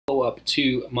follow-up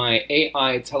to my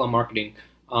AI telemarketing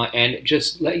and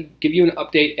just give you an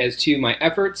update as to my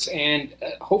efforts and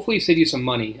hopefully save you some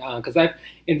money because I've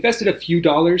invested a few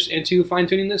dollars into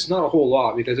fine-tuning this, not a whole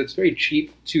lot because it's very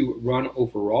cheap to run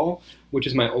overall, which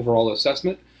is my overall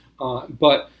assessment.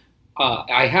 But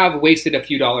I have wasted a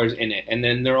few dollars in it, and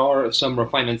then there are some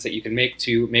refinements that you can make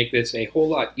to make this a whole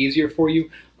lot easier for you,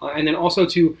 and then also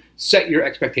to set your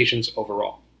expectations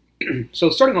overall. So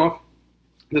starting off,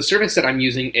 the service that I'm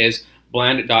using is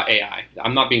Bland.ai.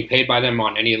 I'm not being paid by them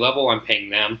on any level. I'm paying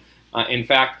them, in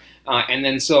fact. And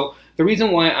then so the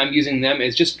reason why I'm using them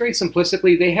is just very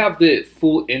simplistically, they have the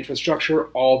full infrastructure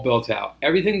all built out.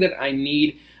 Everything that I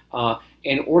need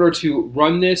in order to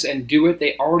run this and do it,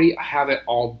 they already have it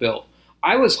all built.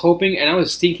 I was hoping and I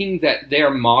was thinking that their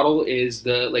model is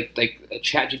the like a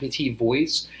ChatGPT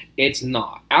voice. It's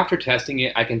not. After testing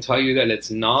it, I can tell you that it's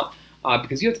not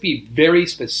because you have to be very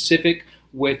specific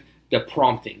with the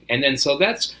prompting. And then so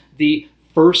that's the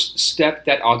first step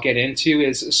that I'll get into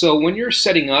is, so when you're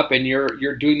setting up and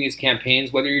you're doing these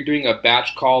campaigns, whether you're doing a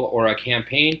batch call or a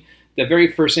campaign, the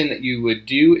very first thing that you would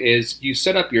do is you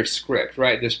set up your script,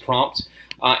 right? This prompt.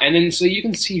 And then so you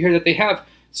can see here that they have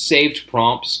saved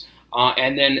prompts.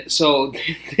 And then so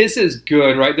this is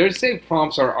good, right? Their saved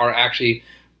prompts are actually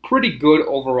pretty good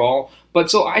overall. But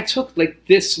so I took like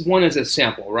this one as a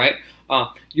sample, right?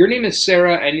 Your name is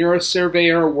Sarah and you're a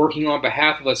surveyor working on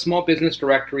behalf of a small business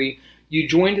directory. You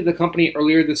joined the company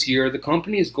earlier this year. The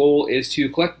company's goal is to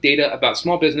collect data about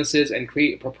small businesses and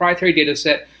create a proprietary data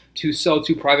set to sell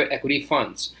to private equity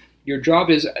funds. Your job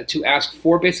is to ask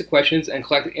 4 basic questions and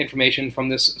collect information from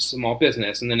this small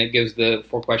business. And then it gives the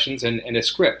 4 questions and a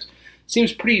script.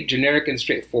 Seems pretty generic and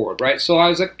straightforward, right? So I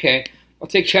was like, okay, I'll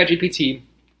take ChatGPT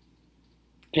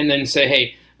and then say,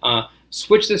 hey,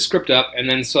 switch this script up. And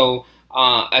then so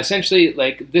essentially,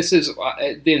 like, this is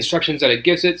the instructions that it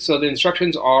gives it. So the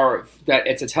instructions are that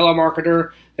it's a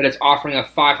telemarketer, that it's offering a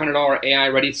 $500 AI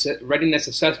readiness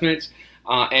assessment,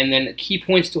 and then key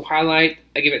points to highlight.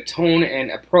 I give it tone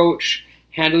and approach,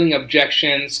 handling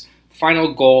objections,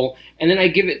 final goal, and then I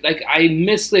give it, like, I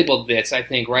mislabeled this, I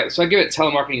think, right? So I give it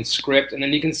telemarketing script, and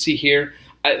then you can see here,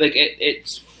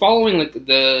 it's following like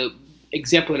the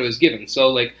example that it was given. So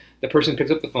like the person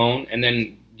picks up the phone, and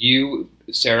then you,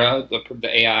 Sarah,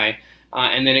 the AI,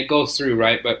 and then it goes through,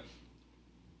 right? But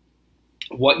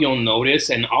what you'll notice,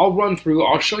 and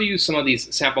I'll show you some of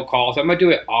these sample calls. I'm gonna do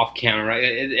it off camera, right?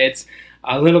 It's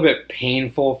a little bit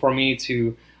painful for me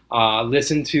to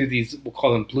listen to these, we'll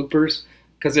call them bloopers,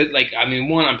 because it, like, I mean,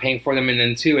 1, I'm paying for them, and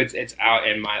then 2, it's out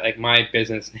in my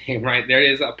business name, right? There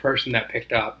is a person that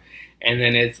picked up, and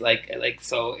then it's like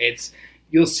so it's,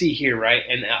 you'll see here, right?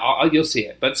 And you'll see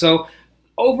it. But so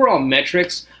overall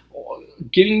metrics,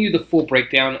 giving you the full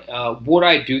breakdown, would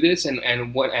I do this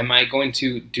and what am I going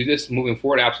to do this moving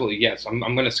forward? Absolutely, yes. I'm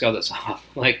going to scale this off,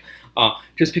 like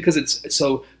just because it's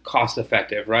so cost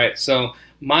effective, right? So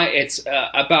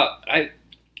it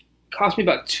cost me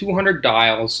about 200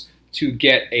 dials to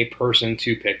get a person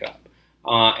to pick up,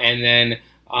 and then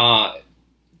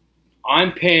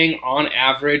I'm paying on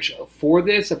average for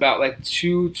this about like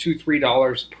 $2 to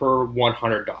 $3 per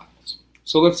 100 dials.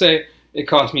 So let's say it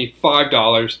cost me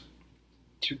 $5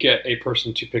 to get a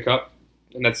person to pick up,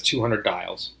 and that's 200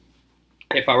 dials.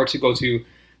 If I were to go to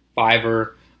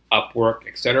Fiverr, Upwork,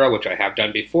 etc., which I have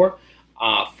done before,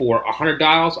 for 100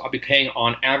 dials, I'll be paying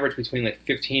on average between like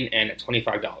 $15 and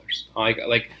 $25.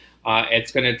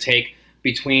 It's going to take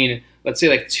between, let's say,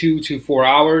 like 2 to 4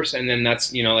 hours, and then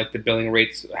that's, you know, like the billing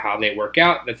rates, how they work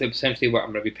out. That's essentially what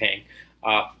I'm going to be paying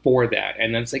for that,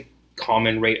 and that's like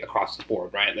common rate across the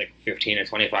board, right? Like $15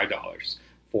 to $25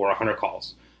 for 100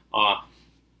 calls.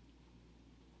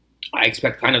 I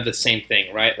expect kind of the same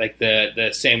thing, right? Like the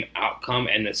same outcome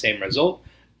and the same result.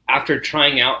 After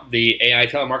trying out the AI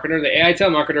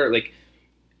telemarketer, like,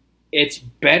 it's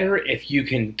better if you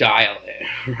can dial it,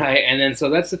 right? And then so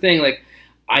that's the thing, like,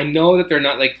 I know that they're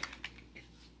not, like,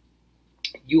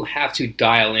 you have to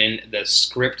dial in the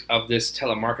script of this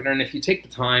telemarketer, and if you take the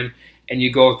time and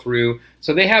you go through,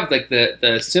 so they have like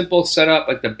the simple setup,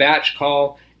 like the batch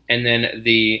call, and then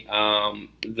the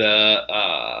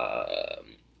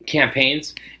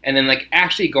campaigns, and then like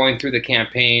actually going through the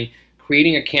campaign,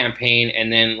 creating a campaign,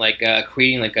 and then like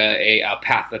creating like a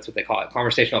path. That's what they call it,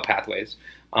 conversational pathways,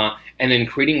 and then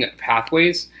creating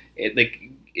pathways.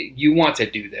 You want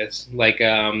to do this, like,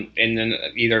 and then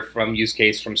either from use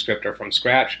case, from script, or from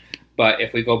scratch. But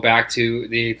if we go back to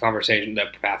the conversation, the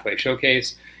pathway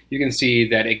showcase, you can see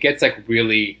that it gets like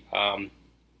really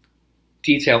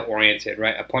detail oriented,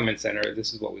 right? Appointment center,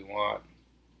 this is what we want.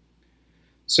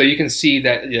 So you can see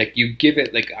that like you give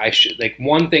it like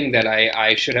one thing that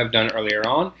I should have done earlier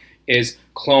on is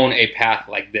clone a path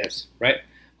like this, right?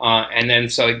 And then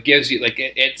so it gives you like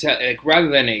it's like rather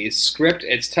than a script,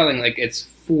 it's telling like it's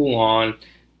full on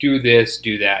do this,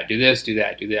 do that, do this, do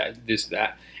that, do that, this,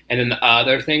 that. And then the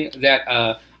other thing that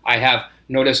I have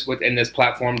noticed within this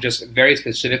platform, just very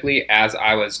specifically as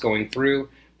I was going through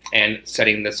and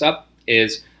setting this up,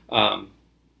 is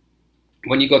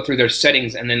when you go through their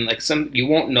settings, and then like you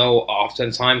won't know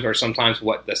oftentimes or sometimes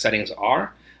what the settings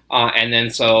are. And then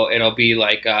so it'll be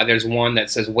like there's one that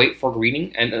says wait for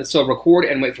greeting, and so record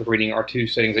and wait for greeting are two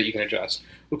settings that you can adjust.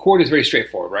 Record is very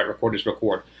straightforward, right? Record is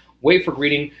record. Wait for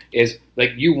greeting is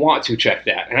like you want to check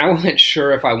that, and I wasn't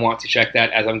sure if I want to check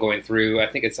that as I'm going through.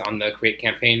 I think it's on the create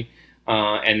campaign,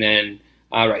 and then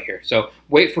right here. So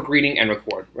wait for greeting and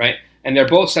record, right? And they're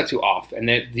both set to off, and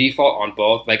they default on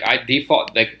both. Like I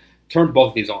default like turn both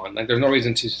of these on. Like there's no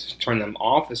reason to turn them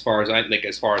off as far as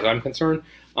I'm concerned.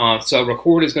 So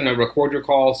record is going to record your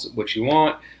calls, which you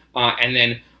want, and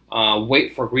then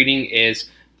wait for greeting is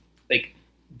like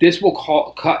this will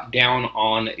cut down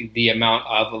on the amount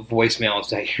of voicemails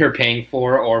that you're paying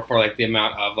for, or for like the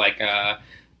amount of like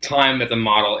time that the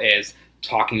model is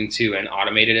talking to an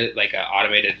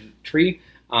automated tree.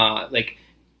 Like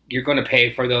you're going to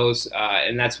pay for those,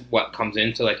 and that's what comes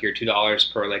into like your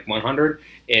 $2 per like 100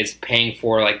 is paying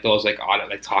for like those like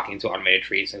talking to automated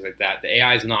trees, things like that. The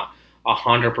AI is not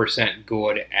 100%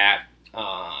 good at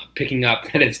picking up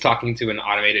that it's talking to an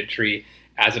automated tree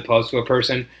as opposed to a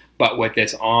person. But with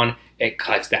this on, it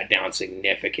cuts that down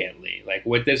significantly. Like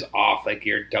with this off, like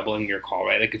you're doubling your call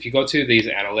rate. Like if you go to these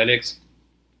analytics,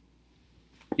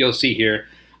 you'll see here,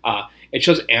 it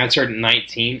shows answered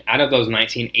 19. Out of those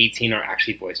 19, 18 are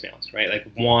actually voicemails, right? Like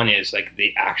one is like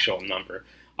the actual number.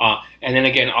 And then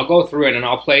again, I'll go through it and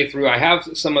I'll play through. I have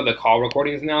some of the call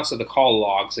recordings now, so the call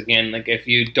logs. Again, like if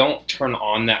you don't turn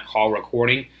on that call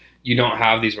recording, you don't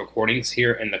have these recordings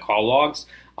here in the call logs.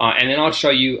 And then I'll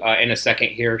show you in a second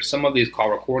here some of these call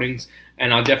recordings,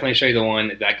 and I'll definitely show you the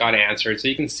one that got answered. So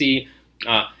you can see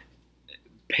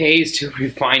pays to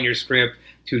refine your script,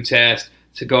 to test,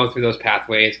 to go through those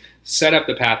pathways, set up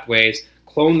the pathways,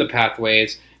 clone the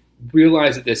pathways,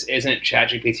 realize that this isn't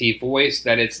ChatGPT voice,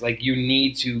 that it's like you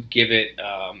need to give it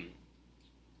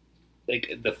like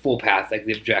the full path, like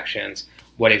the objections,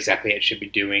 what exactly it should be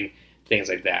doing, things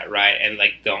like that, right? And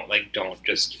like don't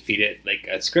just feed it like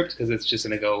a script, because it's just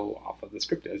gonna go off of the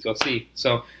script, as you'll see.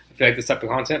 So if you like this type of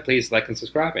content, please like and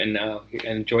subscribe, and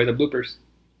enjoy the bloopers.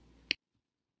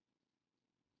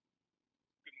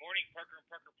 Good morning, Parker and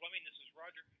Parker Plumbing. This is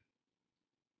Roger.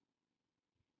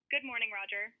 Good morning,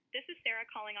 Roger. This is Sarah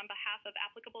calling on behalf of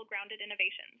Applicable Grounded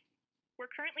Innovations. We're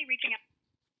currently reaching out.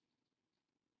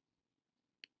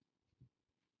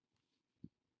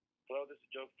 Hello, this is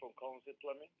Joe from Collins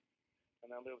Plumbing,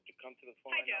 and I'll be able to come to the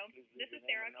phone. Hi, Joe. This is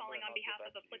Sarah calling on behalf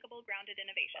of Applicable Grounded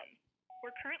Innovations.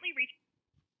 We're currently reaching.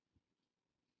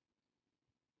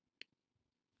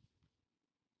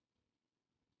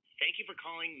 Thank you for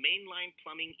calling Mainline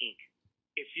Plumbing, Inc.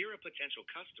 If you're a potential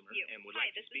customer and would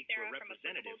like to speak to a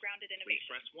representative, please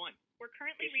press 1. We're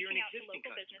currently reaching out to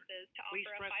local businesses to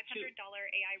offer a $500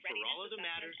 AI readiness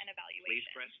assessment and evaluation. Please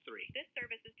press 3. This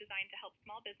service is designed to help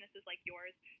small businesses like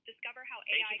yours discover how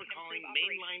Thank AI you for can calling improve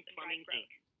Mainline operations Plumbing, and drive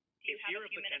Inc. growth. Do you If have you're a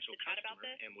a few minutes potential to chat about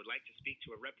customer this? and would like to speak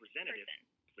to a representative,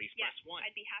 please Yes, press 1.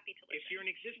 I'd be happy to listen. If you're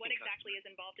an existing What exactly customer, is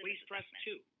involved in please this press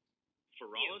assessment? 2. For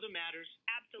all other matters,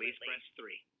 Absolutely. please press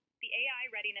 3. The AI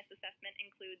readiness assessment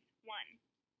includes 1.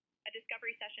 A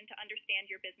discovery session to understand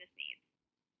your business needs.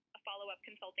 A follow-up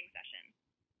consulting session.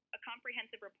 A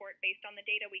comprehensive report based on the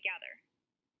data we gather.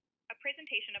 A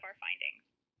presentation of our findings.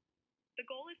 The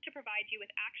goal is to provide you with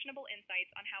actionable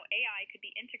insights on how AI could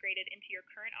be integrated into your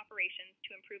current operations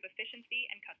to improve efficiency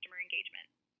and customer engagement.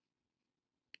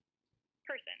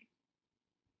 Person.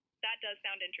 That does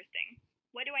sound interesting.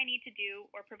 What do I need to do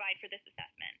or provide for this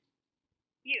assessment?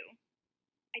 You.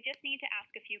 I just need to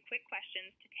ask a few quick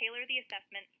questions to tailor the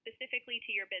assessment specifically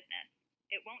to your business.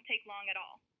 It won't take long at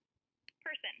all.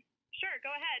 Person. Sure,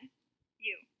 go ahead.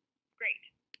 You. Great.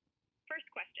 First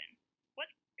question.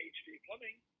 What's HD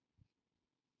Plumbing.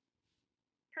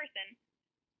 Person.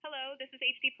 Hello, this is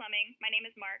HD Plumbing. My name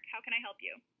is Mark. How can I help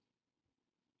you?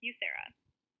 You, Sarah.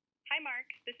 Hi, Mark.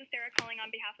 This is Sarah calling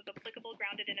on behalf of Applicable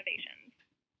Grounded Innovations.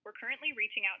 We're currently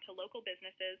reaching out to local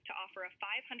businesses to offer a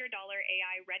 $500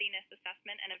 AI readiness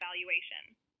assessment and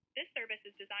evaluation. This service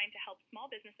is designed to help small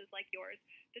businesses like yours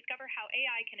discover how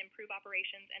AI can improve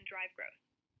operations and drive growth.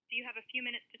 Do you have a few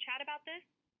minutes to chat about this?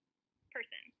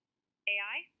 Person.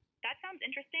 AI? That sounds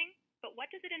interesting, but what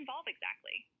does it involve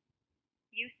exactly?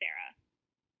 You, Sarah.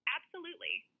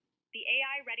 Absolutely. The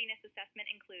AI readiness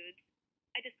assessment includes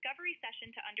a discovery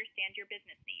session to understand your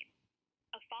business needs,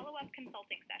 a follow-up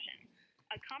consulting session,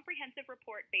 a comprehensive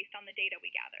report based on the data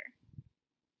we gather,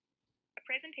 a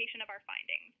presentation of our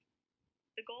findings.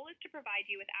 The goal is to provide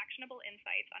you with actionable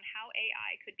insights on how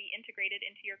AI could be integrated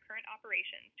into your current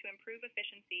operations to improve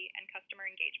efficiency and customer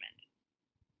engagement.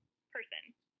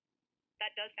 Person.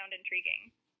 That does sound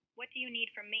intriguing. What do you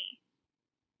need from me?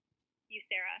 You,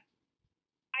 Sarah.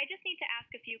 I just need to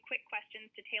ask a few quick questions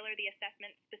to tailor the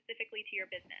assessment specifically to your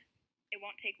business. It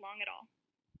won't take long at all.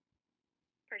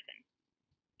 Person.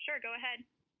 Sure, go ahead.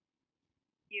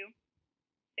 You.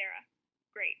 Sarah.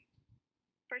 Great.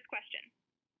 First question.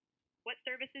 What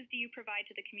services do you provide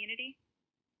to the community?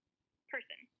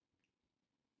 Person.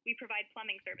 We provide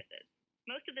plumbing services.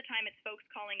 Most of the time it's folks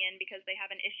calling in because they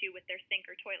have an issue with their sink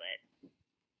or toilet.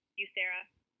 You, Sarah.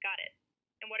 Got it.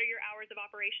 And what are your hours of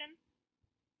operation?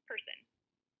 Person.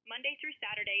 Monday through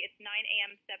Saturday, it's 9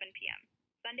 a.m., 7 p.m.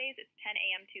 Sundays, it's 10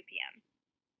 a.m., 2 p.m.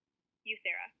 You,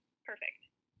 Sarah. Perfect.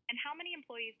 And how many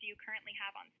employees do you currently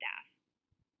have on staff?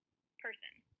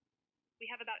 Person. We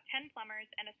have about 10 plumbers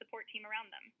and a support team around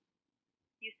them.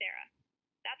 You, Sarah.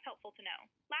 That's helpful to know.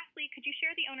 Lastly, could you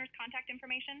share the owner's contact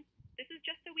information? This is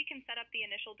just so we can set up the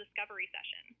initial discovery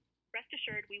session. Rest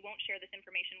assured, we won't share this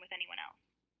information with anyone else.